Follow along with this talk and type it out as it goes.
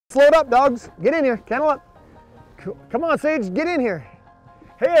Load up, dogs. Get in here. Kennel up. Come on, Sage. Get in here.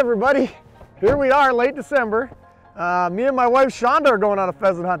 Hey, everybody. Here we are, late December. Me and my wife, Shonda, are going on a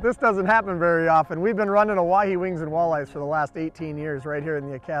pheasant hunt. This doesn't happen very often. We've been running Oahe wings and walleyes for the last 18 years right here in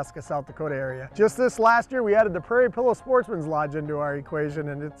the Itasca, South Dakota area. Just this last year, we added the Prairie Pillow Sportsman's Lodge into our equation,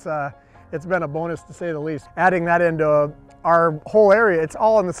 and it's been a bonus to say the least. Adding that into our whole area, it's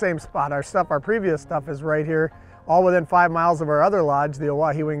all in the same spot. Our previous stuff is right here, all within 5 miles of our other lodge, the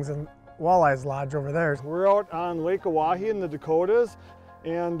Oahe Wings and Walleyes Lodge over there. We're out on Lake Oahe in the Dakotas,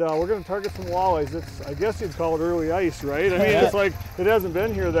 and we're going to target some walleyes. It's, I guess you'd call it early ice, right? I mean, it's like, it hasn't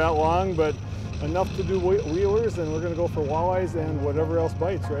been here that long, but enough to do wheelers, and we're going to go for walleyes and whatever else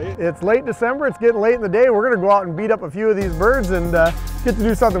bites, right? It's late December, it's getting late in the day. We're going to go out and beat up a few of these birds and get to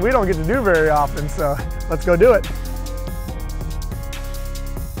do something we don't get to do very often, so let's go do it.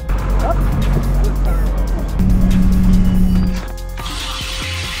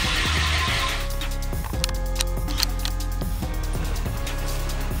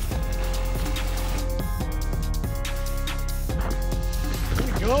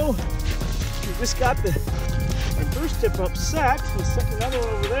 Go. We just got our first tip up set. We'll set another one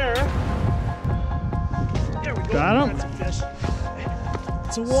over there. There we go. Got him. Some fish.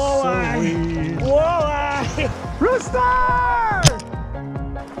 It's a walleye. Sweet. Walleye. Rooster!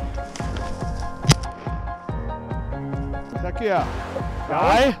 Heck yeah.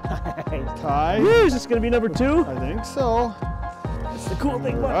 Ty? Ty? Woo, is this going to be number 2? I think so. That's the cool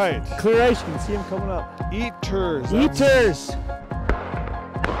thing about Right. clear ice. You can see them coming up. Eaters. Eaters.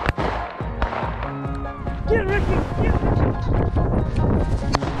 Get Ricky! Get Ricky!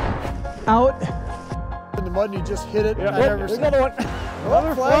 Out. In the mud and you just hit it. Yeah. There's another one.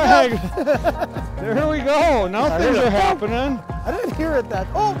 Another flag. There we go. Now things are happening. I didn't hear it that.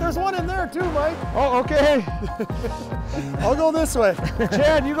 Oh, there's one in there too, Mike. Oh, okay. I'll go this way.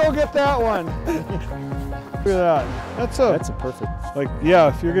 Chad, you go get that one. Look at that. That's a perfect. like, yeah,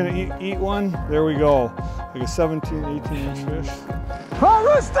 if you're gonna eat one, there we go. Like a 17, 18-inch fish. Oh,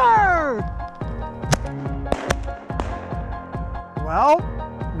 rooster! Well,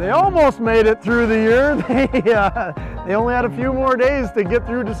 they almost made it through the year. They only had a few more days to get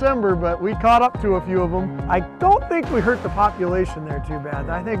through December, but we caught up to a few of them. I don't think we hurt the population there too bad.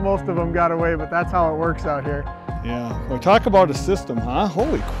 I think most of them got away, but that's how it works out here. Yeah, well, talk about a system, huh?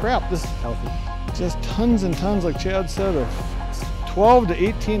 Holy crap, this is Healthy. just tons and tons, like Chad said, of 12 to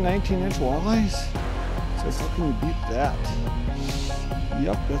 18, 19-inch walleyes. So how can you beat that?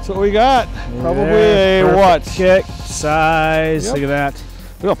 Yep, that's what we got. Probably a what? Kick, size, Yep. look at that.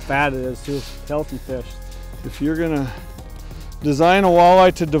 Look how fat it is too. Healthy fish. If you're gonna design a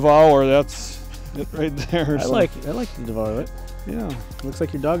walleye to devour, that's it right there. I like to devour it. Yeah. Looks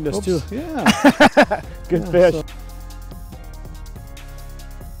like your dog does Oops. too. Yeah. Good Yeah, fish. so-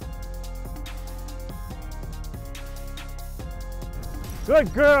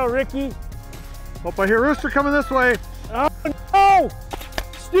 Good girl, Ricky. Hope I hear rooster coming this way. Oh no!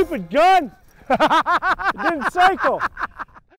 Stupid gun! It didn't cycle.